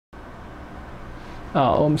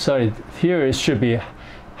I'm sorry, here it should be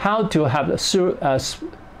how to have a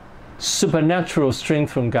supernatural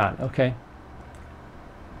strength from God, okay?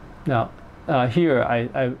 Now, here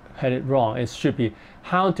I had it wrong. It should be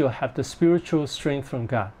how to have the spiritual strength from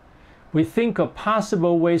God. We think of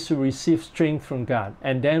possible ways to receive strength from God,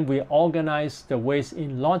 and then we organize the ways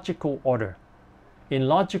in logical order. In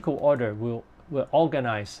logical order, we'll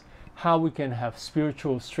organize how we can have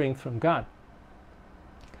spiritual strength from God.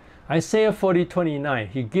 Isaiah 40:29,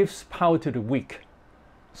 He gives power to the weak.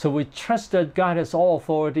 So we trust that God has all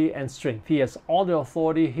authority and strength. He has all the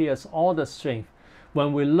authority, He has all the strength.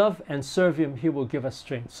 When we love and serve Him, He will give us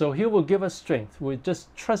strength. So He will give us strength. We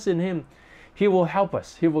just trust in Him. He will help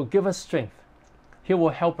us. He will give us strength. He will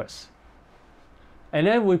help us. And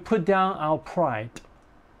then we put down our pride.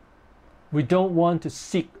 We don't want to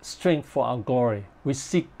seek strength for our glory. We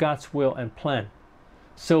seek God's will and plan.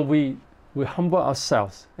 So we humble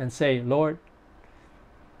ourselves and say, Lord,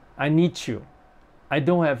 I need you. I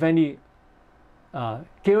don't have any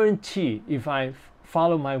guarantee if I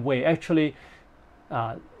follow my way. Actually,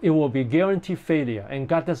 it will be guaranteed failure. And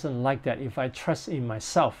God doesn't like that if I trust in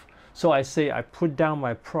myself. So I say, I put down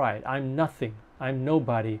my pride. I'm nothing. I'm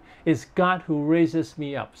nobody. It's God who raises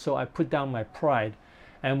me up. So I put down my pride.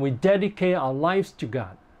 And we dedicate our lives to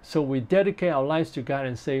God. So we dedicate our lives to God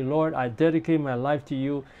and say, Lord, I dedicate my life to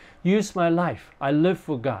you. Use my life. I live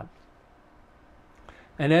for God.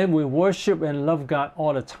 And then we worship and love God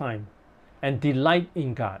all the time and delight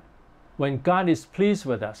in God. When God is pleased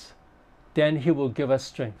with us, then He will give us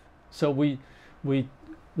strength. So we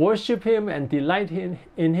worship Him and delight in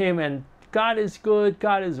Him, and God is good,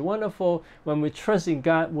 God is wonderful. When we trust in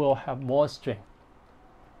God, we'll have more strength.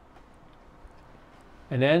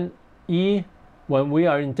 And then E, when we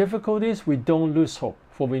are in difficulties, we don't lose hope,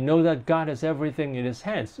 for we know that God has everything in His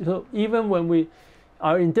hands. So even when we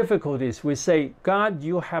are in difficulties, we say, God,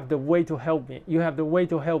 you have the way to help me. You have the way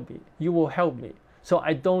to help me. You will help me. So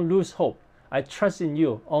I don't lose hope. I trust in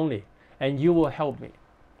you only, and you will help me.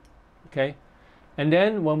 Okay? And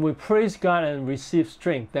then when we praise God and receive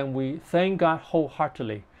strength, then we thank God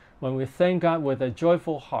wholeheartedly. When we thank God with a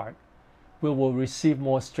joyful heart, we will receive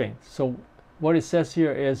more strength. So what it says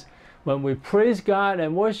here is, when we praise God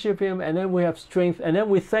and worship Him, and then we have strength, and then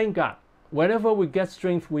we thank God. Whenever we get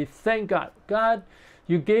strength, we thank God. God,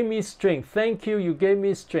 you gave me strength. Thank you, you gave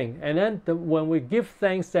me strength. And then when we give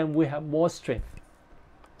thanks, then we have more strength.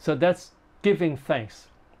 So that's giving thanks.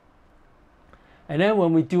 And then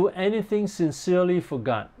when we do anything sincerely for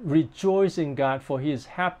God, rejoice in God, for He is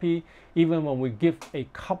happy even when we give a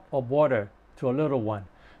cup of water to a little one.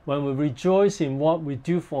 When we rejoice in what we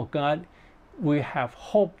do for God, we have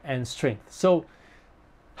hope and strength. So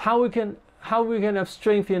how we can have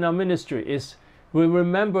strength in our ministry is, we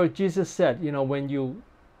remember Jesus said, when you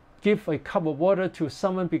give a cup of water to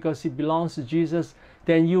someone because it belongs to Jesus,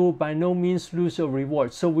 then you will by no means lose your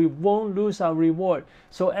reward. So we won't lose our reward.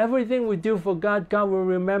 So everything we do for God, God will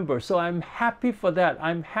remember. So I'm happy for that.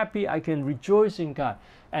 I'm happy I can rejoice in God,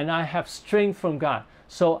 and I have strength from God.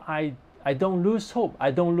 So I don't lose hope.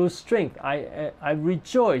 I don't lose strength. I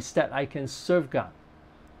rejoice that I can serve God.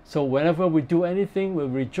 So whenever we do anything, we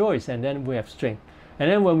rejoice, and then we have strength. And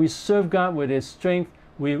then when we serve God with His strength,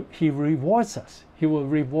 He rewards us. He will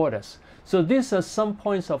reward us. So these are some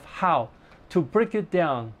points of how to break it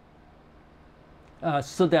down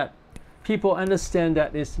so that people understand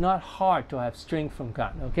that it's not hard to have strength from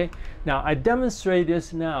God. Okay? Now I demonstrate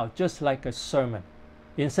this now just like a sermon.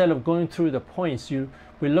 Instead of going through the points,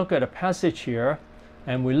 we look at a passage here,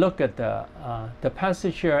 and we look at the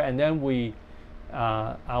passage here, and then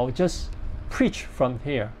I'll just preach from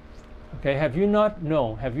here. Okay? Have you not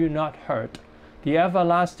known? Have you not heard? The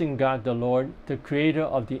everlasting God, the Lord, the Creator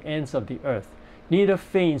of the ends of the earth, neither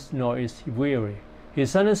faints nor is He weary.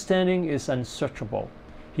 His understanding is unsearchable.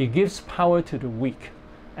 He gives power to the weak,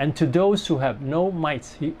 and to those who have no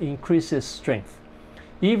might He increases strength.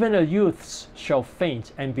 Even the youths shall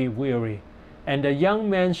faint and be weary, and the young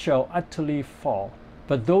men shall utterly fall.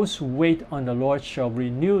 But those who wait on the Lord shall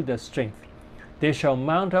renew their strength. They shall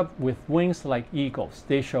mount up with wings like eagles.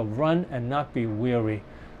 They shall run and not be weary.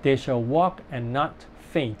 They shall walk and not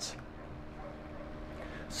faint.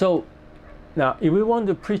 So now, if we want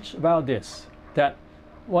to preach about this, that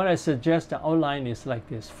what I suggest the outline is like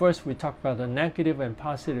this. First, we talk about the negative and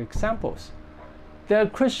positive examples. There are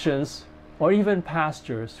Christians or even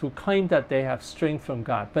pastors who claim that they have strength from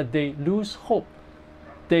God, but they lose hope.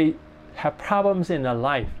 They have problems in their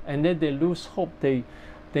life, and then they lose hope. They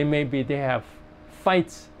have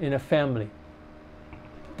fights in a family.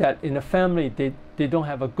 That in a family they don't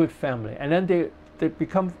have a good family, and then they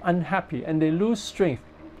become unhappy, and they lose strength,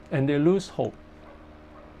 and they lose hope.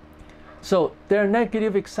 So there are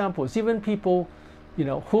negative examples. Even people,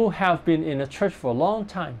 who have been in a church for a long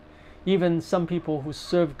time, even some people who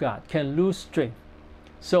serve God can lose strength.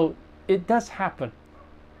 So it does happen.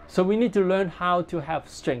 So we need to learn how to have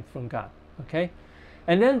strength from God. Okay,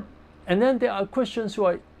 and then there are Christians who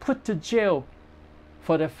are put to jail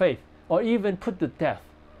for their faith, or even put to death,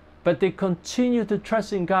 but they continue to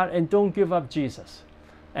trust in God and don't give up Jesus,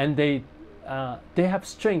 and they have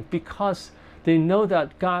strength because they know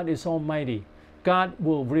that God is Almighty. God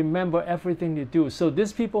will remember everything they do. So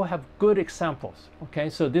these people have good examples. Okay,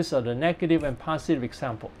 so these are the negative and positive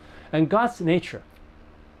example. And God's nature.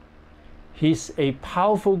 He's a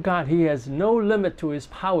powerful God. He has no limit to his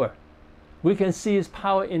power. We can see his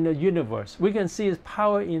power in the universe. We can see his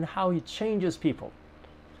power in how he changes people.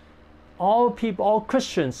 All people, all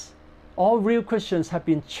Christians, all real Christians have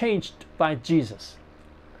been changed by Jesus.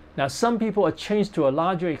 Now, some people are changed to a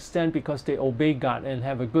larger extent because they obey God and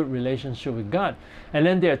have a good relationship with God. And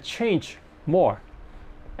then they are changed more.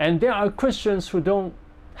 And there are Christians who don't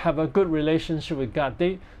have a good relationship with God.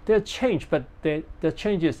 They're changed, but the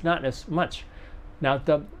change is not as much. Now,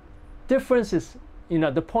 the difference is,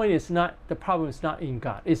 the point is not, the problem is not in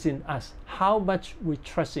God. It's in us. How much we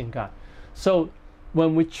trust in God. So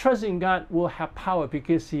when we trust in God, we'll have power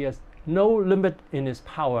because he has no limit in his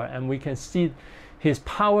power. And we can see his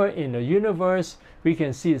power in the universe. We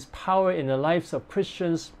can see his power in the lives of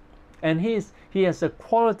Christians. And he has a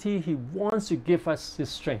quality. He wants to give us his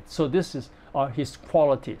strength. So this are his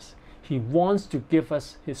qualities. He wants to give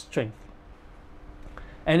us his strength.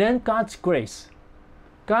 And then God's grace.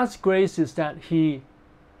 God's grace is that he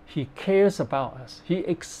cares about us. He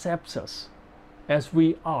accepts us as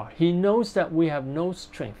we are. He knows that we have no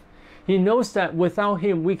strength. He knows that without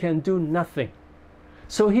him we can do nothing.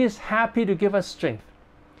 So he is happy to give us strength.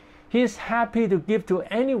 He is happy to give to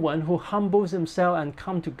anyone who humbles himself and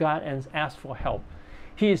come to God and ask for help.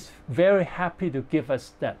 He is very happy to give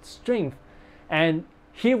us that strength, and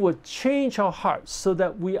he will change our hearts so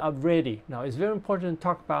that we are ready. Now, it's very important to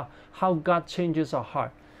talk about how God changes our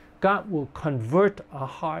heart. God will convert our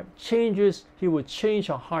heart, he will change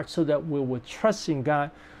our heart so that we will trust in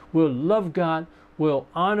God, we'll love God, we'll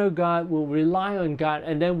honor God, we'll rely on God,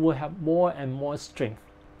 and then we'll have more and more strength.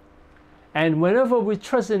 And whenever we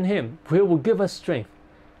trust in him, he will give us strength.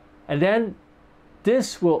 And then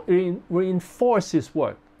this will reinforce his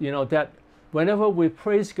work, that whenever we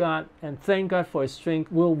praise God and thank God for his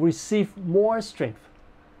strength, we'll receive more strength.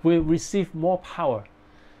 We'll receive more power.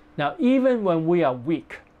 Now, even when we are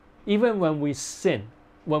weak, even when we sin,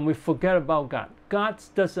 when we forget about God, God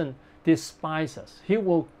doesn't despise us. He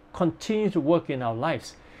will continue to work in our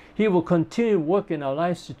lives. He will continue to work in our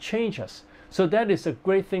lives to change us. So that is a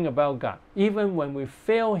great thing about God. Even when we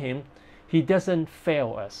fail him, he doesn't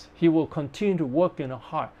fail us. He will continue to work in our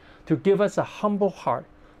heart, to give us a humble heart,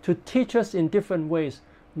 to teach us in different ways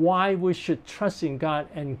why we should trust in God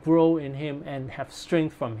and grow in him and have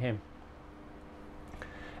strength from him.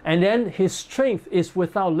 And then his strength is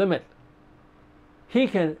without limit. He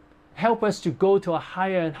can help us to go to a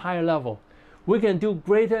higher and higher level. We can do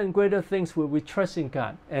greater and greater things when we trust in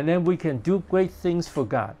God. And then we can do great things for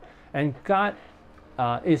God. And God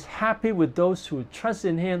is happy with those who trust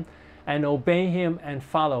in him and obey him and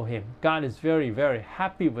follow him. God is very, very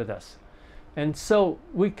happy with us. And so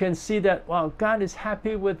we can see that, wow, God is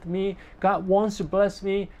happy with me. God wants to bless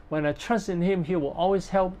me. When I trust in him, he will always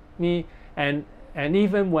help me. And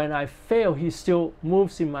even when I fail, he still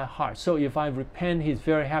moves in my heart. So if I repent, he's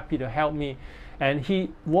very happy to help me. And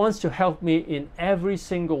he wants to help me in every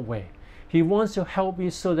single way. He wants to help me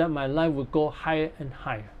so that my life will go higher and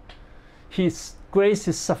higher. His grace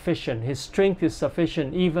is sufficient. His strength is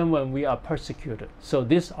sufficient even when we are persecuted. So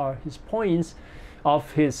these are his points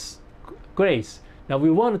of his grace. Now we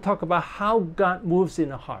want to talk about how God moves in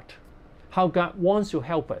the heart. How God wants to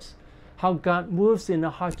help us. How God moves in the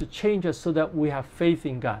heart to change us so that we have faith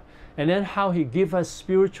in God. And then how he gives us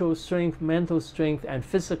spiritual strength, mental strength, and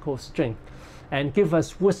physical strength. And give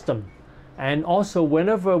us wisdom. And also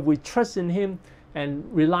whenever we trust in him and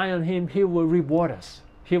rely on him, he will reward us.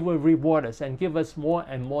 He will reward us and give us more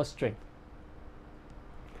and more strength.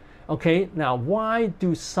 Okay, now why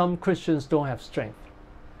do some Christians don't have strength?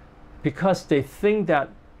 Because they think that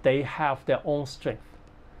they have their own strength.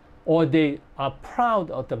 Or they are proud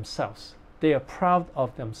of themselves. They are proud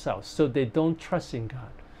of themselves, so they don't trust in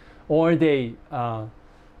God. Or they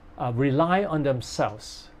rely on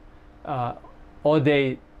themselves. Or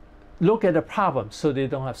they look at the problem, so they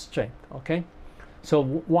don't have strength. Okay? So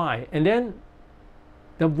why? And then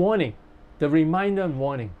the warning, the reminder and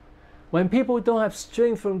warning. When people don't have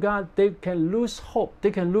strength from God, they can lose hope.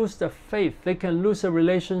 They can lose their faith. They can lose a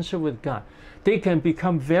relationship with God. They can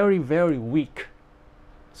become very, very weak.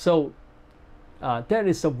 So that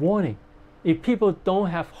is a warning. If people don't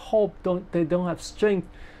have hope, they don't have strength,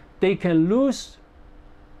 they can lose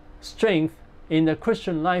strength in the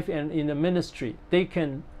Christian life and in the ministry. They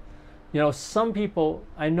can, some people,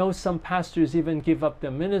 I know some pastors even give up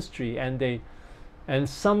their ministry, and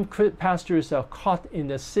some pastors are caught in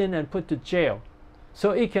the sin and put to jail.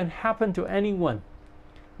 So it can happen to anyone.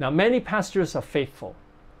 Now, many pastors are faithful.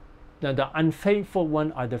 Now, the unfaithful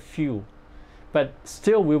ones are the few. But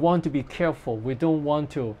still, we want to be careful. We don't want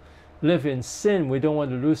to live in sin. We don't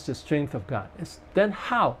want to lose the strength of God. Then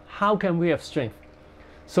how? How can we have strength?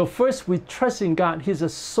 So first, we trust in God. He's the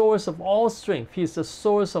source of all strength. He's the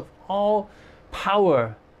source of all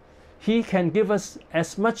power. He can give us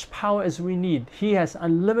as much power as we need. He has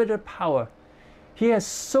unlimited power. He has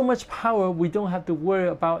so much power, we don't have to worry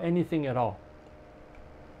about anything at all.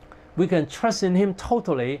 We can trust in Him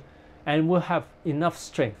totally, and we'll have enough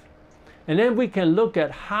strength. And then we can look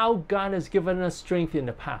at how God has given us strength in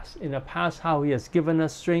the past. In the past, how He has given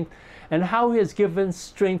us strength, and how He has given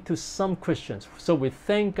strength to some Christians. So we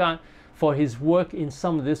thank God for His work in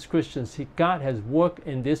some of these Christians. God has worked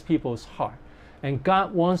in these people's heart. And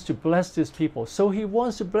God wants to bless these people. So He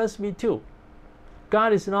wants to bless me too.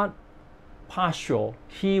 God is not partial.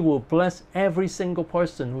 He will bless every single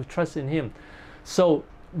person who trusts in Him. So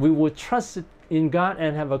we will trust in God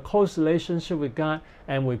and have a close relationship with God,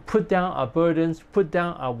 and we put down our burdens, put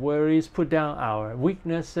down our worries, put down our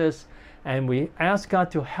weaknesses, and we ask God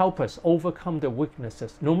to help us overcome the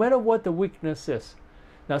weaknesses, no matter what the weakness is.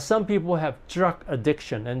 Now, some people have drug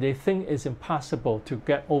addiction and they think it's impossible to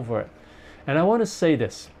get over it. And I want to say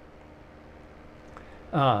this.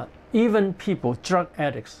 Even people, drug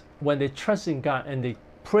addicts, when they trust in God and they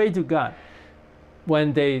pray to God,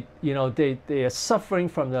 when they are suffering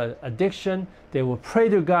from the addiction, they will pray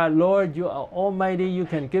to God, Lord, you are almighty, you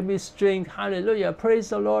can give me strength, hallelujah, praise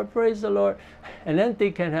the Lord, praise the Lord. And then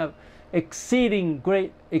they can have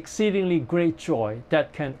exceedingly great joy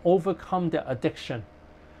that can overcome the addiction.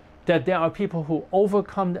 That there are people who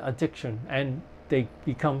overcome the addiction and they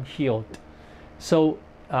become healed. So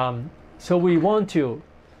we want to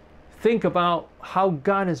think about how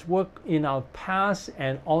God has worked in our past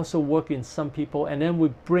and also work in some people, and then we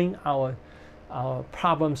bring our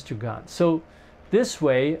problems to God. So this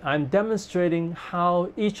way, I'm demonstrating how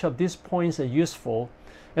each of these points are useful.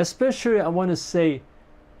 Especially, I want to say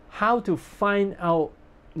how to find out.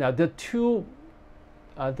 Now, the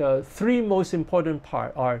three most important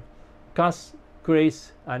parts are God's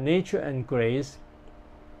grace, nature and grace.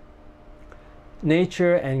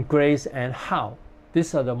 Nature and grace and how.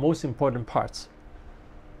 These are the most important parts.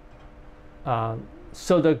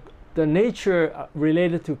 So the nature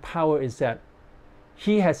related to power is that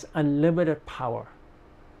He has unlimited power,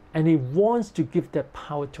 and He wants to give that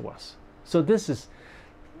power to us. So this is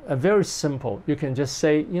very simple. You can just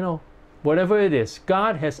say, whatever it is,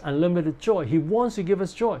 God has unlimited joy. He wants to give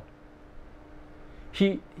us joy.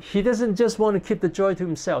 He doesn't just want to keep the joy to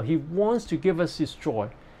Himself. He wants to give us His joy.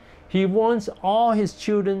 He wants all His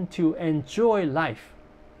children to enjoy life.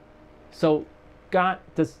 So God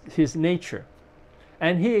does His nature.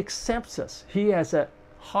 And He accepts us. He has a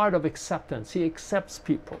heart of acceptance. He accepts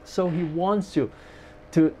people. So He wants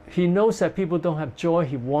He knows that people don't have joy.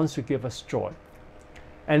 He wants to give us joy.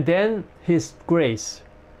 And then His grace.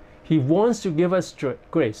 He wants to give us joy.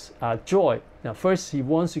 Now first, He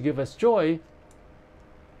wants to give us joy.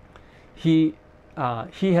 He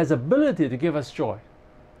has ability to give us joy.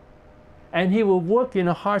 And He will work in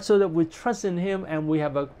our heart so that we trust in Him and we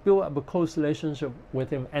have build up a close relationship with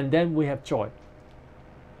Him, and then we have joy.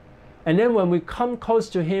 And then when we come close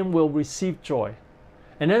to Him, we'll receive joy.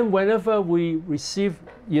 And then whenever we receive,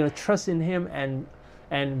 trust in Him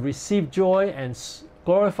and receive joy and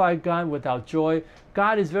glorify God with our joy,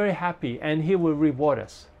 God is very happy and He will reward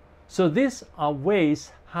us. So these are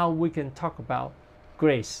ways how we can talk about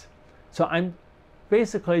grace. So I'm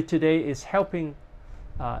basically today is helping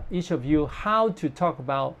each of you how to talk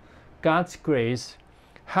about God's grace,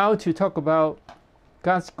 how to talk about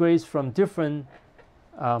God's grace from different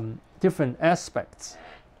aspects.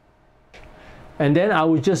 And then I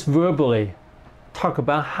will just verbally talk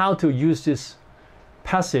about how to use this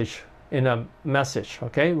passage in a message.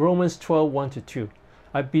 Okay, Romans 12:1-2.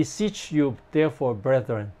 I beseech you, therefore,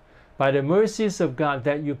 brethren, by the mercies of God,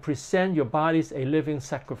 that you present your bodies a living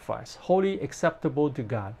sacrifice, wholly acceptable to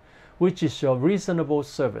God, which is your reasonable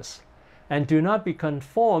service. And do not be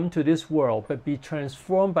conformed to this world, but be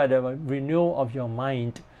transformed by the renewal of your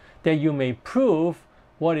mind, that you may prove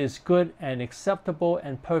what is good and acceptable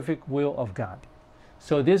and perfect will of God.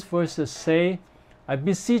 So these verses say, I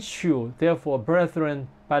beseech you, therefore, brethren,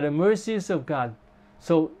 by the mercies of God.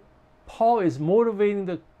 So Paul is motivating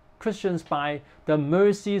the Christians by the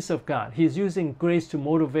mercies of God. He's using grace to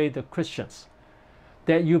motivate the Christians.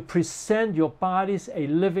 That you present your bodies a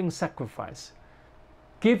living sacrifice.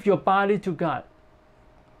 Give your body to God.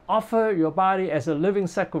 Offer your body as a living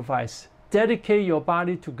sacrifice. Dedicate your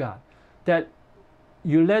body to God. That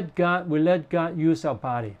we let God use our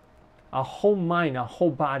body, our whole mind, our whole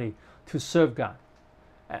body to serve God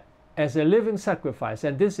as a living sacrifice.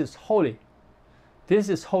 And this is holy. This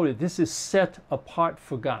is holy. This is set apart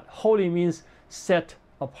for God. Holy means set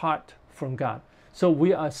apart from God. So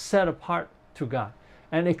we are set apart to God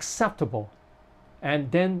and acceptable.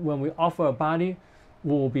 And then when we offer a body,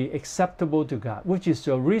 we will be acceptable to God, which is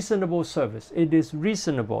a reasonable service. It is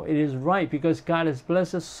reasonable. It is right because God has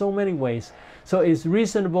blessed us so many ways. So it's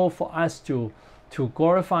reasonable for us to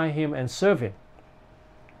glorify Him and serve Him.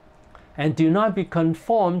 And do not be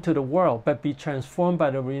conformed to the world, but be transformed by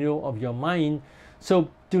the renewal of your mind. So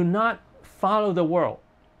do not follow the world,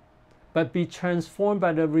 but be transformed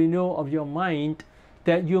by the renewal of your mind,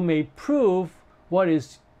 that you may prove what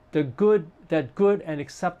is that good and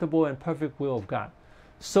acceptable and perfect will of God.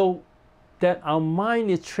 So that our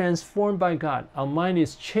mind is transformed by God, our mind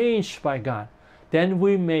is changed by God, then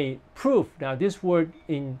we may prove. Now this word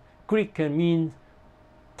in Greek can mean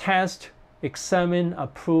test, examine,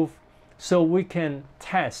 approve. So we can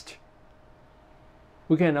test,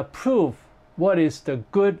 we can approve what is the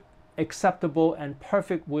good, acceptable, and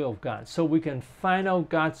perfect will of God. So we can find out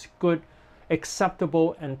God's good,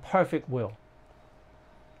 acceptable, and perfect will.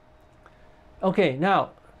 Okay,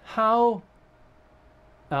 now how,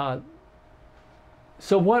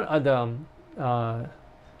 so what are the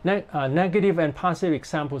negative and positive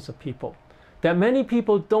examples of people? That many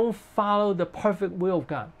people don't follow the perfect will of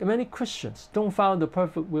God. Many Christians don't follow the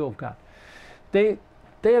perfect will of God. They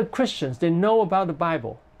are Christians, they know about the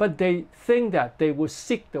Bible, but they think that they will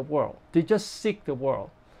seek the world. They just seek the world.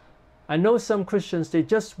 I know some Christians, they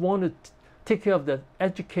just want to take care of the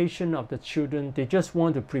education of the children. They just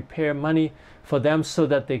want to prepare money for them so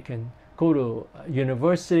that they can go to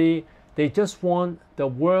university. They just want the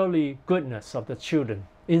worldly goodness of the children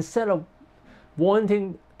instead of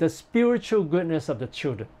wanting the spiritual goodness of the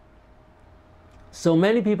children. So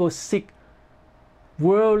many people seek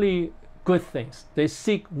worldly good things. They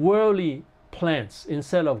seek worldly plans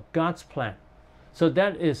instead of God's plan. So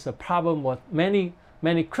that is a problem with many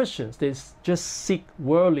Christians. They just seek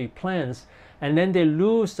worldly plans, and then they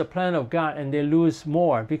lose the plan of God, and they lose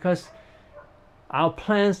more because our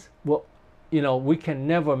plans will, we can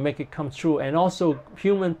never make it come true. And also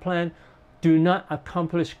human plan do not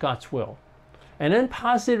accomplish God's will. And then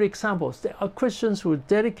positive examples. There are Christians who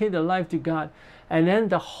dedicate their life to God, and then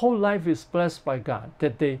the whole life is blessed by God,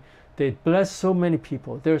 that they bless so many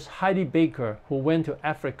people. There's Heidi Baker, who went to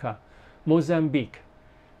Africa, Mozambique.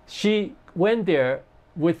 She went there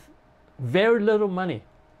with very little money.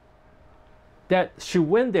 That she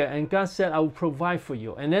went there and God said, I will provide for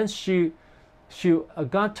you. And then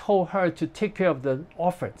God told her to take care of the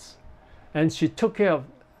orphans. And she took care of,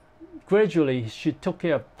 gradually she took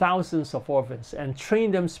care of thousands of orphans and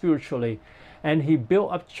trained them spiritually. And he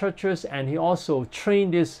built up churches, and he also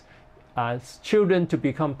trained these children to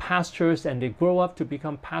become pastors, and they grow up to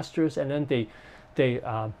become pastors, and then they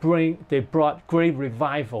brought great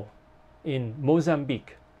revival in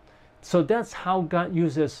Mozambique. So that's how God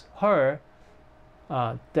uses her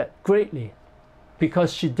that greatly,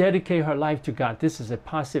 because she dedicated her life to God. This is a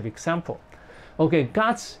positive example. Okay,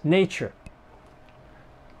 God's nature.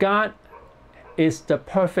 God is the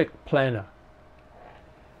perfect planner.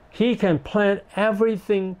 He can plan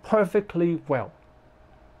everything perfectly well.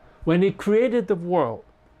 When He created the world,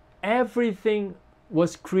 everything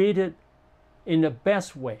was created in the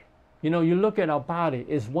best way. You look at our body,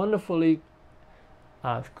 it's wonderfully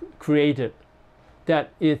created.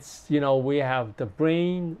 That it's, we have the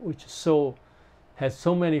brain, which has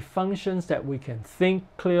so many functions that we can think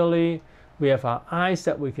clearly. We have our eyes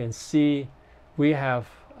that we can see. We have,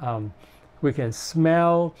 we can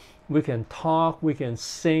smell, we can talk, we can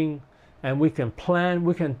sing, and we can plan.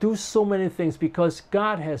 We can do so many things because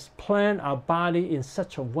God has planned our body in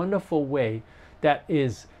such a wonderful way that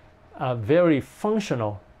is very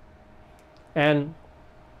functional. And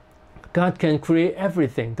God can create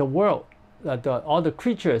everything, the world, all the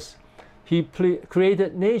creatures. He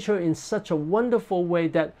created nature in such a wonderful way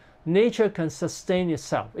that nature can sustain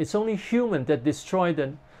itself. It's only human that destroy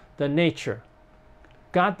the nature.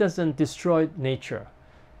 God doesn't destroy nature.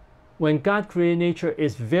 When God created nature,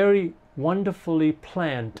 it's very wonderfully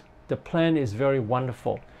planned. The plan is very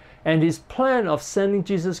wonderful. And his plan of sending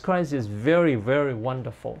Jesus Christ is very, very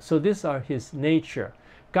wonderful. So these are his nature.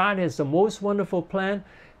 God has the most wonderful plan,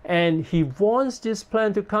 and he wants this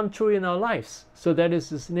plan to come true in our lives. So that is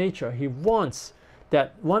his nature. He wants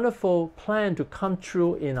that wonderful plan to come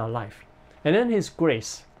true in our life. And then his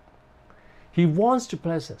grace. He wants to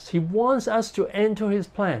bless us. He wants us to enter his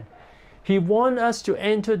plan. He wants us to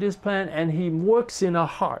enter this plan, and he works in our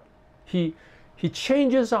heart. He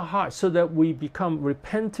changes our heart so that we become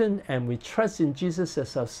repentant and we trust in Jesus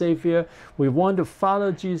as our Savior. We want to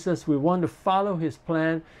follow Jesus. We want to follow his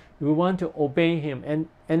plan. We want to obey him. And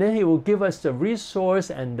then he will give us the resource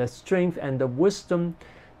and the strength and the wisdom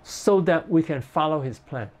so that we can follow his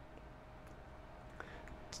plan.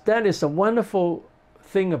 That is a wonderful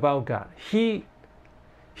thing about God. He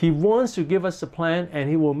wants to give us a plan, and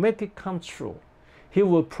he will make it come true. He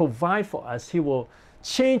will provide for us. He will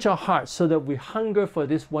change our hearts so that we hunger for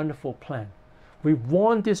this wonderful plan. We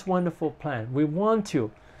want this wonderful plan. We want to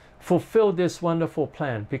fulfill this wonderful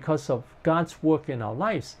plan because of God's work in our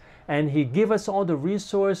lives. And he gives us all the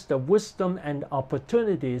resource, the wisdom, and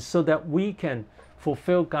opportunities so that we can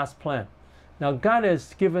fulfill God's plan. Now, God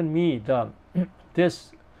has given me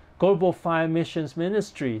this Global Fire Missions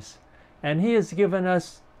Ministries, and he has given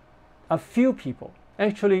us a few people.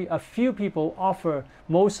 Actually, a few people offer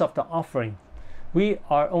most of the offering. We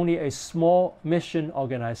are only a small mission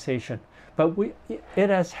organization, but it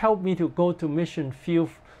has helped me to go to mission field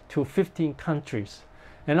to 15 countries.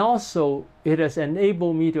 And also, it has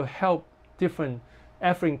enabled me to help different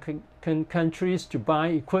African countries to buy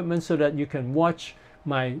equipment so that you can watch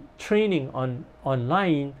my training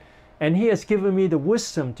online. And he has given me the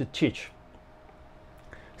wisdom to teach.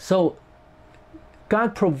 So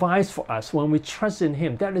God provides for us when we trust in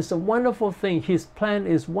him. That is a wonderful thing. His plan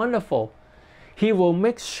is wonderful. He will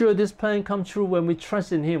make sure this plan comes true when we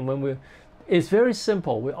trust in him. It's very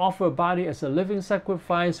simple. We offer a body as a living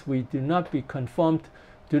sacrifice. We do not conform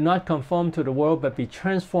to the world, but be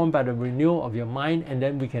transformed by the renewal of your mind, and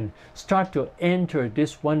then we can start to enter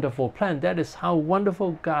this wonderful plan. That is how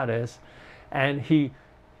wonderful God is. And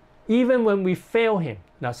even when we fail him,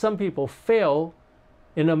 now some people fail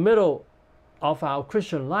in the middle of our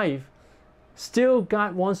Christian life, still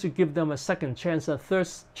God wants to give them a second chance, a third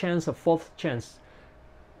chance, a fourth chance.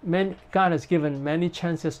 God has given many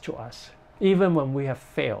chances to us, even when we have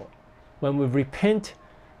failed. When we repent,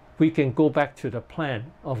 we can go back to the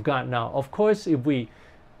plan of God. Now, of course,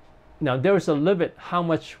 now there is a limit how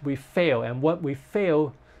much we fail, and what we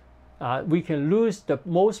fail, we can lose the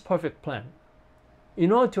most perfect plan.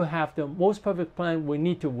 In order to have the most perfect plan, we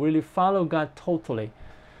need to really follow God totally.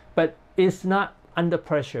 But it's not under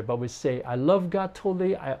pressure, but we say, I love God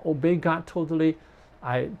totally, I obey God totally,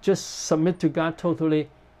 I just submit to God totally,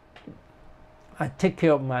 I take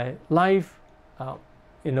care of my life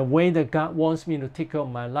in a way that God wants me to take care of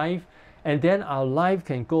my life, and then our life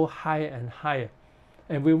can go higher and higher.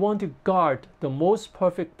 And we want to guard the most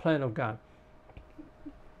perfect plan of God.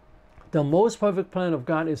 The most perfect plan of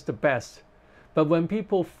God is the best. But when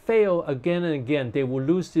people fail again and again, they will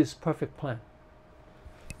lose this perfect plan.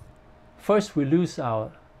 First, we lose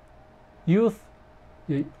our youthfulness,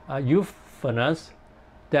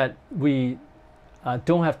 that we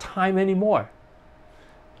don't have time anymore,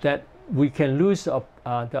 that we can lose the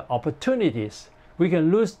opportunities. We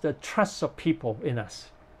can lose the trust of people in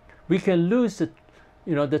us. We can lose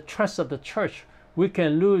the trust of the church. We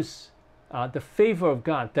can lose the favor of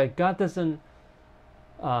God, that God doesn't,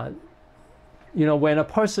 when a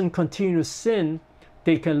person continues to sin,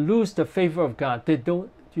 they can lose the favor of God. They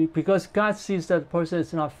don't, because God sees that the person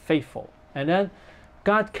is not faithful. And then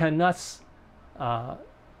God cannot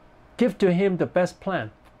give to him the best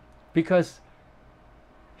plan, because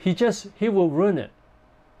he will ruin it.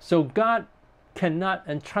 So God cannot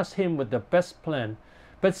entrust him with the best plan.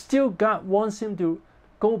 But still, God wants him to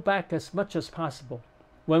go back as much as possible.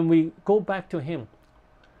 When we go back to him,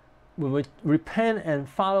 when we repent and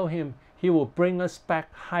follow him, he will bring us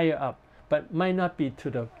back higher up, but might not be to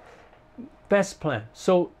the best plan.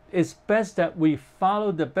 So it's best that we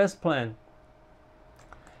follow the best plan,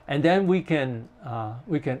 and then we can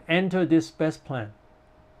enter this best plan.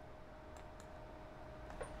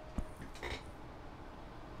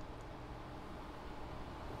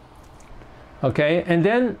 Okay, and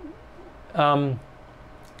then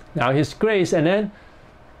now his grace, and then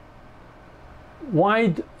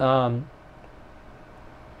why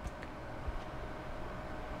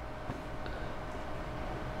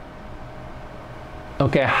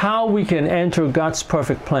okay, how we can enter God's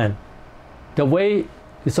perfect plan. The way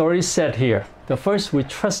It's already said here. The first, we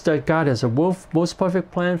trust that God has a most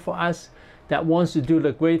perfect plan for us, that wants to do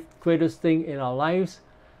the greatest thing in our lives,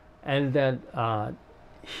 and that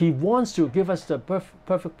He wants to give us the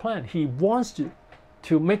perfect plan. He wants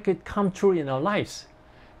to make it come true in our lives.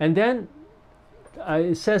 And then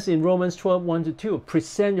it says in Romans 12, 1-2,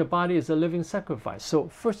 present your body as a living sacrifice. So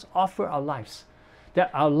first offer our lives, that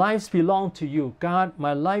our lives belong to you. God,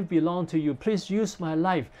 my life belongs to you. Please use my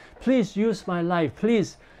life. Please use my life.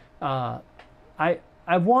 Please, I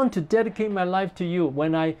want to dedicate my life to you.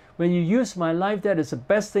 When you use my life, that is the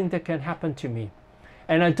best thing that can happen to me.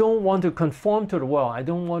 And I don't want to conform to the world. I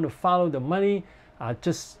don't want to follow the money. I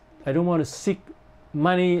don't want to seek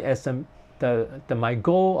money as my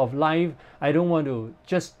goal of life. I don't want to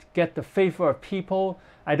just get the favor of people.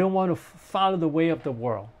 I don't want to follow the way of the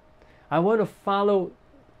world. I want to follow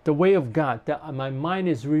the way of God, that my mind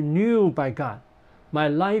is renewed by God. My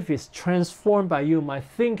life is transformed by you. My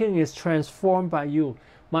thinking is transformed by you.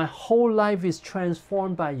 My whole life is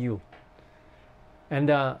transformed by you. And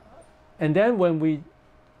then when we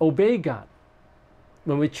obey God,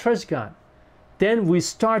 when we trust God, then we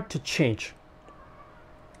start to change.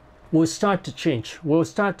 We'll start to change. We'll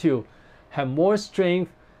start to have more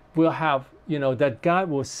strength. We'll have, that God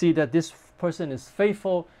will see that this person is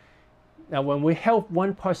faithful. Now, when we help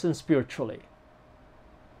one person spiritually,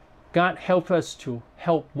 God helps us to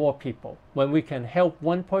help more people. When we can help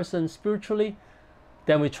one person spiritually,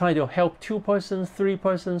 then we try to help 2 persons, 3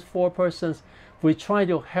 persons, 4 persons. We try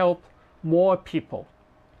to help more people.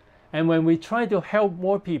 And when we try to help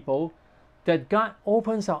more people, that God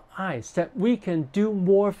opens our eyes, that we can do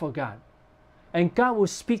more for God. And God will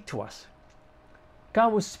speak to us.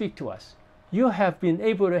 God will speak to us. You have been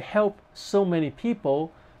able to help so many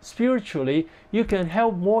people spiritually. You can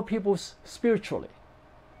help more people spiritually.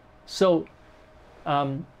 So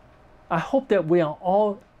I hope that we are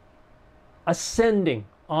all ascending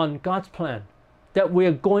on God's plan, that we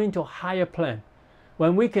are going to a higher plan.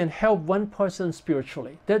 When we can help one person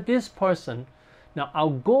spiritually, that this person, now our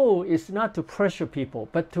goal is not to pressure people,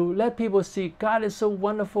 but to let people see God is so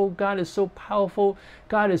wonderful, God is so powerful,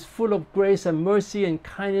 God is full of grace and mercy and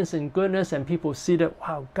kindness and goodness, and people see that,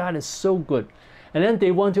 wow, God is so good. And then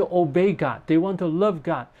they want to obey God, they want to love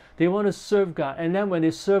God, they want to serve God. And then when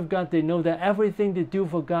they serve God, they know that everything they do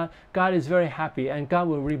for God, God is very happy, and God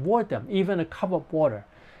will reward them, even a cup of water.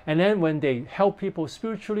 And then when they help people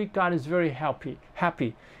spiritually, God is very happy.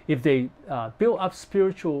 If they build up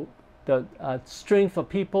spiritual strength of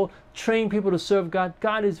people, train people to serve God,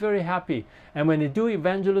 God is very happy. And when they do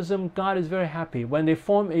evangelism, God is very happy. When they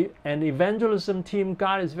form an evangelism team,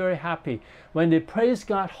 God is very happy. When they praise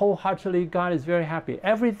God wholeheartedly, God is very happy.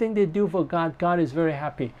 Everything they do for God, God is very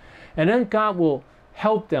happy. And then God will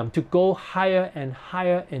help them to go higher and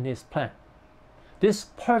higher in His plan. This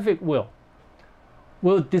perfect will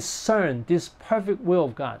discern this perfect will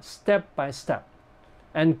of God step by step.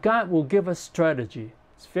 And God will give us strategy.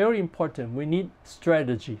 It's very important. We need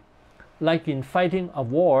strategy. Like in fighting a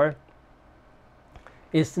war,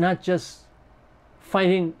 it's not just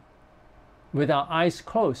fighting with our eyes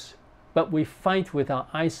closed, but we fight with our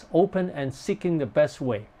eyes open and seeking the best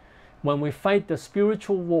way. When we fight the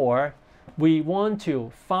spiritual war, we want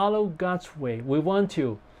to follow God's way. We want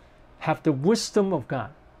to have the wisdom of God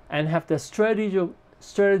and have the strategy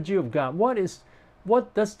of God.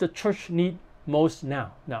 What does the church need most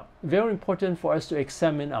now? Now, very important for us to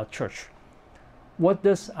examine our church. What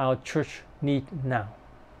does our church need now?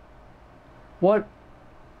 What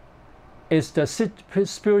is the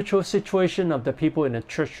spiritual situation of the people in the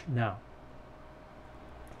church now?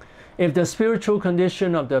 If the spiritual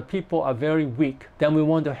condition of the people are very weak, then we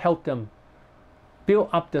want to help them build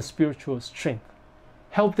up the spiritual strength.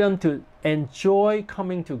 Help them to enjoy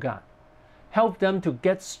coming to God. Help them to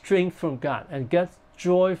get strength from God and get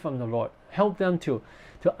joy from the Lord. Help them to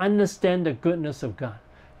understand the goodness of God,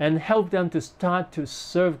 and help them to start to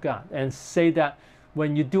serve God and say that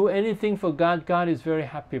when you do anything for God, God is very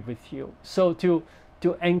happy with you. So to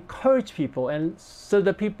encourage people, and so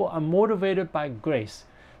that people are motivated by grace,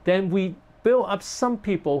 then we build up some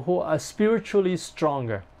people who are spiritually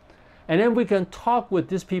stronger. And then we can talk with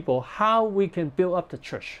these people how we can build up the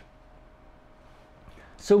church.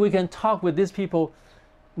 So we can talk with these people.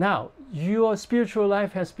 Now, your spiritual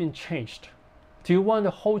life has been changed. Do you want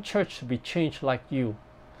the whole church to be changed like you?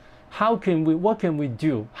 What can we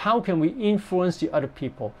do? How can we influence the other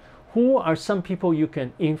people? Who are some people you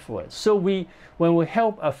can influence? So when we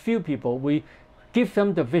help a few people, we give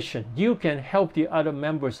them the vision. You can help the other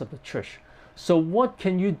members of the church. So what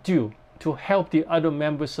can you do to help the other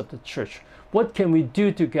members of the church? What can we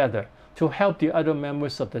do together to help the other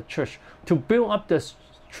members of the church to build up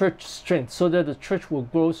church strength so that the church will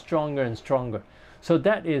grow stronger and stronger. So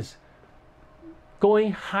that is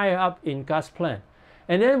going higher up in God's plan.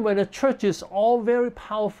 And then when a church is all very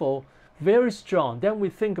powerful, very strong, then we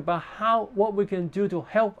think about what we can do to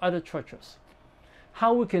help other churches,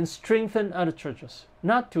 how we can strengthen other churches,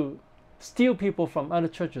 not to steal people from other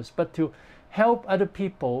churches, but to help other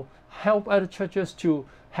people, help other churches to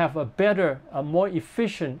have a better, a more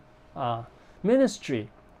efficient ministry.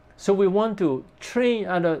 So we want to train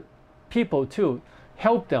other people to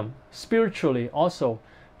help them spiritually also.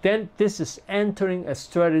 Then this is entering a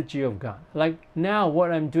strategy of God. Like now,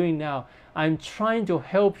 what I'm doing now, I'm trying to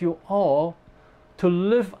help you all to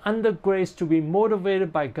live under grace, to be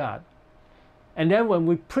motivated by God. And then when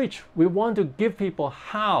we preach, we want to give people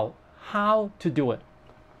how to do it.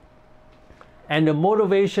 And the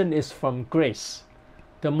motivation is from grace.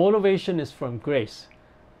 The motivation is from grace.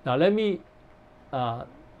 Now let me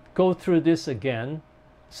go through this again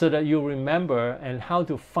so that you remember and how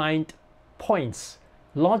to find points,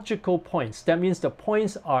 logical points. That means the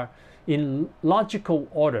points are in logical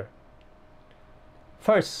order.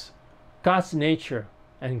 First, God's nature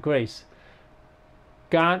and grace.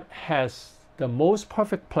 God has the most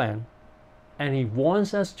perfect plan, and He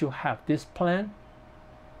wants us to have this plan.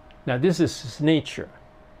 Now this is His nature.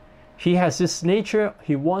 He has this nature.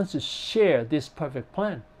 He wants to share this perfect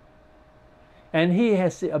plan. And He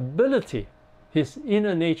has the ability, His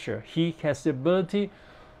inner nature, He has the ability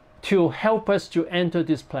to help us to enter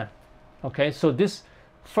this plan. Okay, so this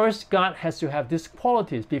first, God has to have these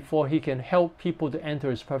qualities before He can help people to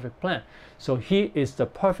enter His perfect plan. So He is the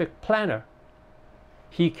perfect planner.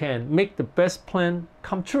 He can make the best plan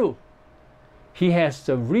come true. He has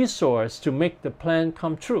the resource to make the plan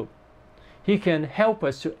come true. He can help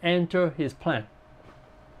us to enter His plan.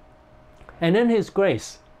 And then His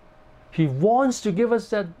grace. He wants to give us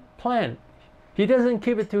that plan. He doesn't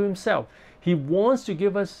keep it to Himself. He wants to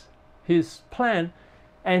give us His plan,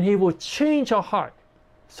 and He will change our heart.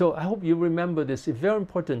 So I hope you remember this. It's very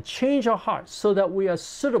important. Change our hearts so that we are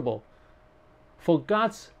suitable for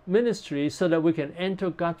God's ministry, so that we can enter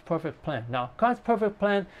God's perfect plan. Now, God's perfect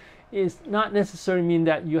plan is not necessarily mean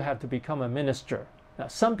that you have to become a minister. Now,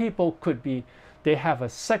 some people could be, they have a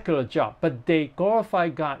secular job, but they glorify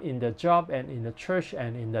God in their job and in the church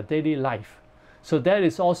and in their daily life. So that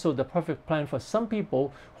is also the perfect plan for some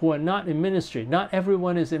people who are not in ministry. Not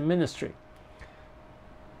everyone is in ministry.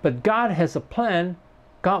 But God has a plan.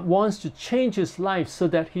 God wants to change his life so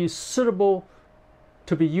that he is suitable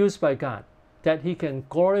to be used by God, that he can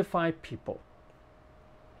glorify people.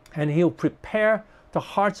 And he'll prepare the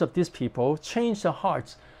hearts of these people, change their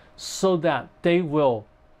hearts so that they will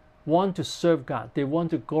want to serve God. They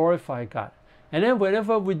want to glorify God. And then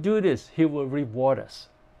whenever we do this, he will reward us.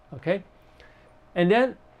 Okay? And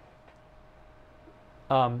then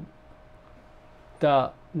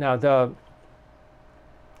the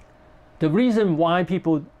reason why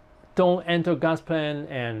people don't enter God's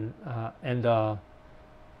plan and the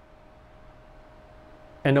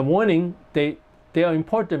warning, they are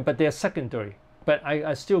important, but they are secondary. But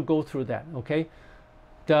I still go through that, okay?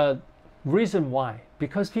 The reason why,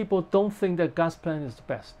 because people don't think that God's plan is the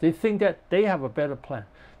best. They think that they have a better plan.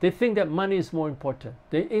 They think that money is more important.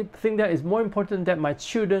 They think that it's more important that my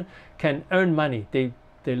children can earn money. They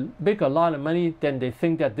make a lot of money, then they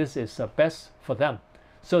think that this is the best for them.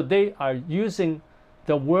 So they are using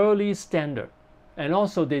the worldly standard. And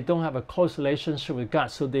also they don't have a close relationship with God,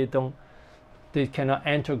 so they cannot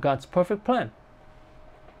enter God's perfect plan.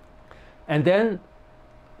 And then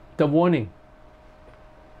the warning.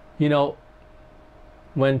 You know,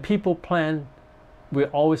 when people plan, we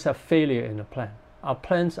always have failure in the plan. Our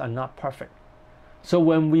plans are not perfect. So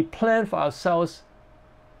when we plan for ourselves,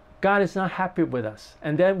 God is not happy with us.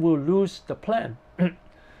 And then we'll lose the plan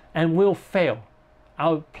and we'll fail.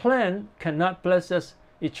 Our plan cannot bless us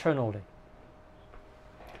eternally.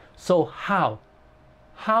 So how?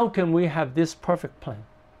 How can we have this perfect plan?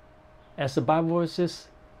 As the Bible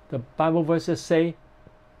verses say,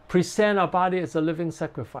 present our body as a living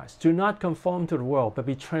sacrifice. Do not conform to the world, but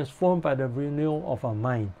be transformed by the renewal of our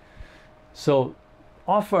mind. So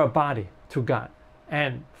offer a body to God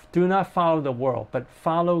and do not follow the world, but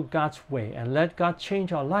follow God's way and let God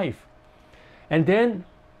change our life. And then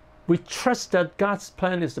we trust that God's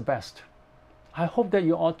plan is the best. I hope that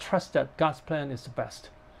you all trust that God's plan is the best.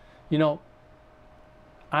 You know,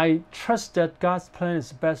 I trust that God's plan is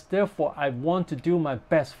the best, therefore I want to do my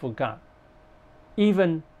best for God.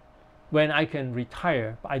 Even when I can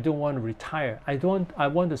retire, but I don't want to retire. I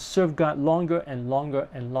want to serve God longer and longer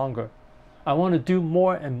and longer. I want to do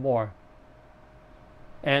more and more.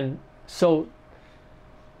 And so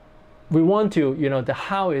we want to, the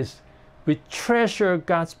how is we treasure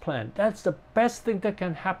God's plan. That's the best thing that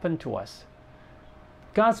can happen to us.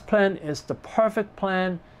 God's plan is the perfect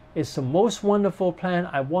plan. It's the most wonderful plan.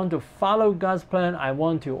 I want to follow God's plan. I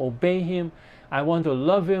want to obey Him. I want to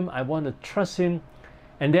love Him. I want to trust Him.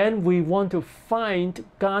 And then we want to find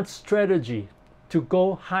God's strategy to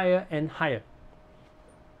go higher and higher.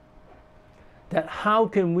 That how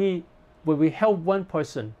can we, when we help one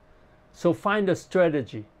person, so find a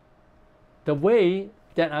strategy. The way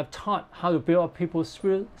that I've taught how to build up people's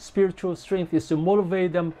spiritual strength is to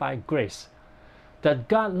motivate them by grace. That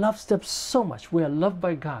God loves them so much. We are loved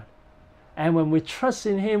by God. And when we trust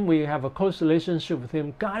in Him, we have a close relationship with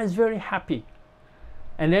Him. God is very happy.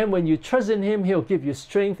 And then when you trust in Him, He'll give you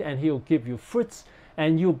strength and He'll give you fruits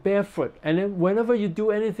and you bear fruit. And then whenever you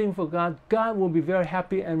do anything for God, God will be very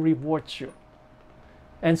happy and rewards you.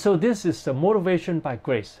 And so this is the motivation by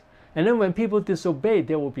grace. And then when people disobey,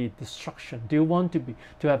 there will be destruction. Do you want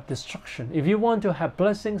to have destruction? If you want to have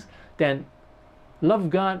blessings, then love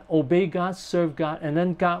God, obey God, serve God, and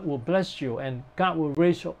then God will bless you and God will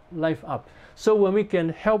raise your life up. So when we can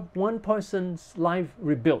help one person's life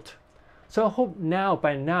rebuilt. So I hope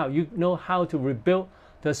by now, you know how to rebuild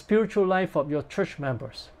the spiritual life of your church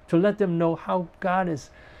members, to let them know how God is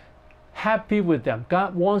happy with them.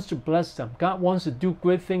 God wants to bless them. God wants to do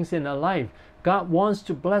great things in their life. God wants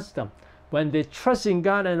to bless them. When they trust in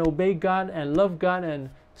God and obey God and love God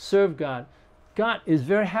and serve God, God is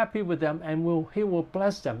very happy with them and He will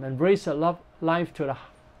bless them and raise their life to the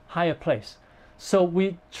higher place. So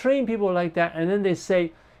we train people like that, and then they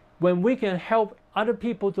say, when we can help other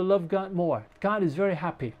people to love God more, God is very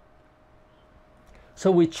happy.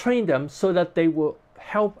 So we train them so that they will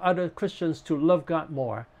help other Christians to love God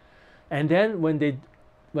more. And then when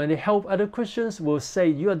they help other Christians, we'll say,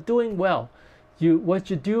 you are doing well. What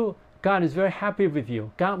you do, God is very happy with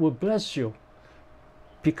you. God will bless you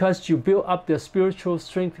because you build up their spiritual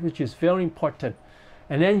strength, which is very important.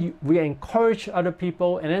 And then we encourage other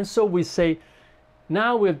people. And then so we say,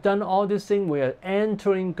 now we've done all this thing, we are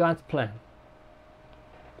entering God's plan,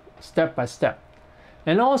 step by step.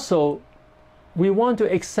 And also, we want to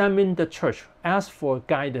examine the church, ask for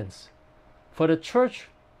guidance. For the church,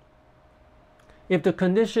 if the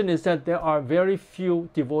condition is that there are very few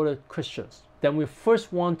devoted Christians, then we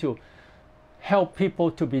first want to help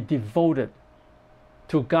people to be devoted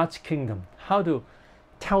to God's kingdom. How to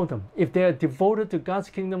tell them, if they are devoted to God's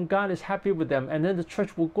kingdom, God is happy with them, and then the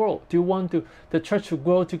church will grow. Do you want the church to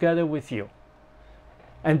grow together with you?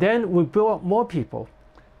 And then we build up more people.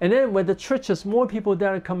 And then when the church has more people that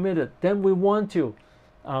are committed, then we want to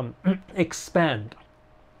expand.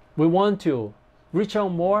 We want to reach out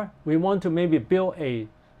more. We want to maybe build a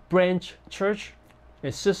branch church,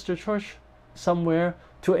 a sister church somewhere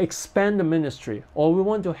to expand the ministry. Or we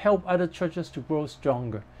want to help other churches to grow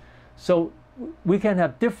stronger. So we can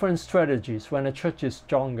have different strategies when a church is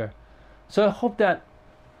stronger. So I hope that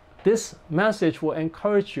this message will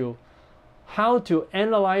encourage you how to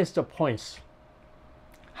analyze the points,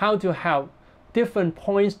 how to have different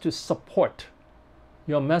points to support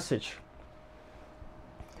your message.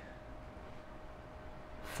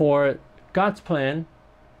 For God's plan,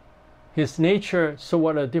 His nature, so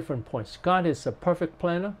what are different points? God is a perfect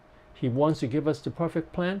planner. He wants to give us the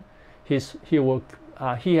perfect plan. He's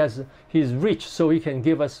rich, so He can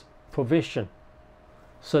give us provision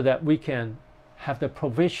so that we can have the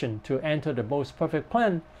provision to enter the most perfect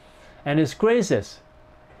plan. And His grace is,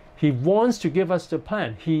 He wants to give us the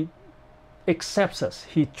plan. He accepts us.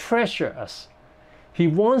 He treasures us. He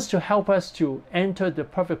wants to help us to enter the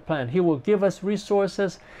perfect plan. He will give us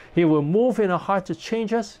resources. He will move in our heart to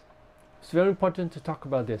change us. It's very important to talk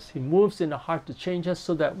about this. He moves in the heart to change us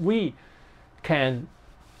so that we can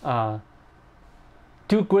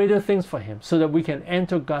do greater things for Him, so that we can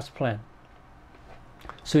enter God's plan.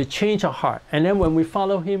 So He changed our heart. And then when we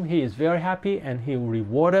follow Him, He is very happy and He will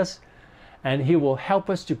reward us. And He will help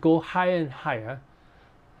us to go higher and higher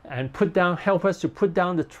and help us to put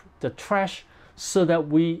down the trash so that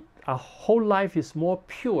our whole life is more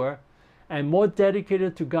pure and more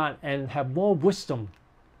dedicated to God and have more wisdom.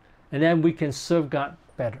 And then we can serve God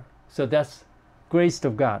better. So that's grace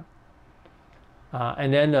of God.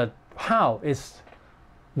 And then the how is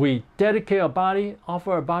we dedicate our body,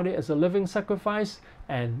 offer our body as a living sacrifice,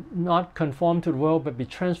 and not conform to the world, but be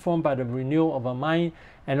transformed by the renewal of our mind.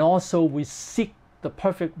 And also we seek the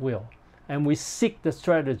perfect will, and we seek the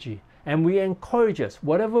strategy, and we encourage us.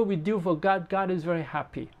 Whatever we do for God, God is very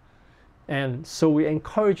happy. And so we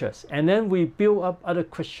encourage us. And then we build up other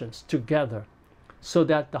Christians together so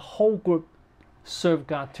that the whole group serve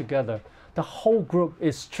God together. the whole group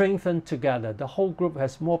is strengthened together. The whole group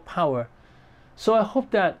has more power. So I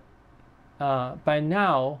hope that by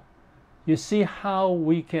now you see how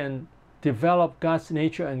we can develop God's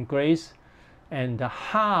nature and grace, and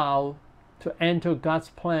how to enter God's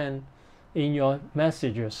plan in your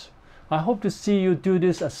messages. I hope to see you do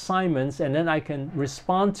these assignments, and then I can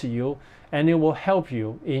respond to you, and it will help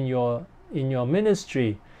you in your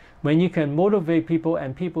ministry. When you can motivate people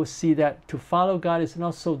and people see that to follow God is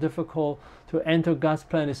not so difficult, to enter God's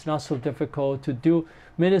plan is not so difficult, to do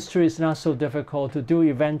ministry is not so difficult, to do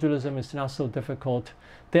evangelism is not so difficult,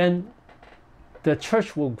 then the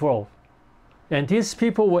church will grow. And these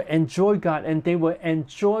people will enjoy God, and they will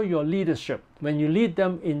enjoy your leadership. When you lead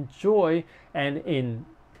them in joy and in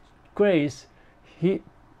grace,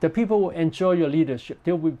 the people will enjoy your leadership.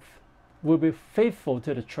 They will be faithful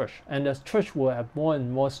to the church, and the church will have more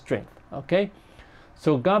and more strength. Okay?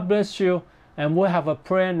 So God bless you, and we'll have a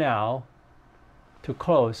prayer now to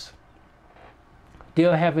close.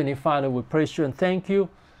 Dear Heavenly Father, we praise you and thank you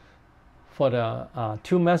for the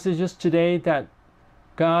two messages today, that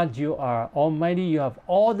God, you are almighty. You have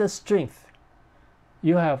all the strength.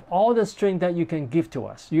 You have all the strength that you can give to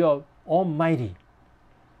us. You are almighty.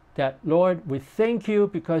 That, Lord, we thank you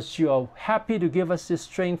because you are happy to give us this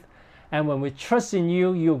strength. And when we trust in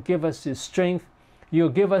you, you'll give us this strength. You'll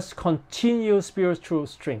give us continual spiritual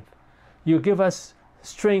strength. You give us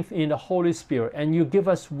strength in the Holy Spirit, and you give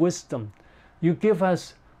us wisdom. You give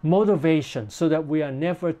us motivation so that we are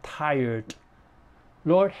never tired.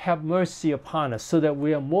 Lord, have mercy upon us so that we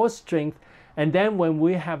have more strength. And then when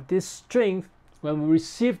we have this strength, when we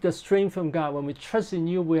receive the strength from God, when we trust in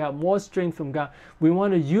you, we have more strength from God. We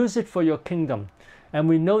want to use it for your kingdom. And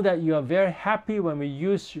we know that you are very happy when we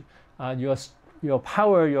use your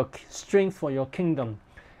power, your strength for your kingdom.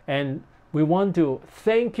 And we want to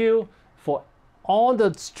thank you for all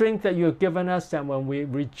the strength that you have given us. And when we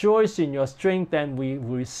rejoice in your strength, then we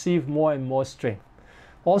receive more and more strength.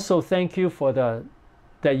 Also, thank you for that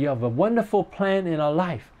you have a wonderful plan in our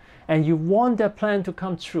life, and you want that plan to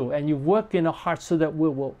come true, and you work in our hearts so that we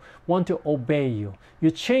will want to obey you.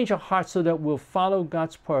 You change our hearts so that we'll follow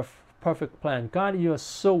God's perfect plan. God, you are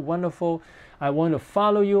so wonderful. I want to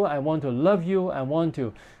follow you. I want to love you. I want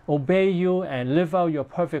to obey you and live out your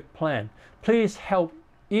perfect plan. Please help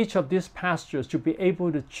each of these pastors to be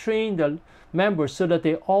able to train the members so that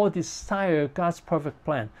they all desire God's perfect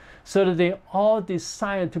plan, so that they all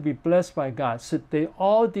desire to be blessed by God, so they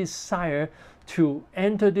all desire to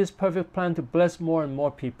enter this perfect plan to bless more and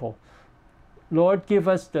more people. Lord, give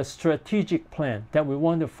us the strategic plan, that we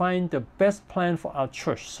want to find the best plan for our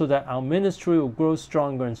church so that our ministry will grow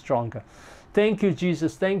stronger and stronger. Thank you,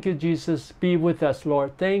 Jesus. Thank you, Jesus. Be with us,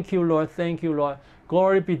 Lord. Thank you, Lord. Thank you, Lord.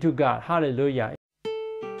 Glory be to God. Hallelujah.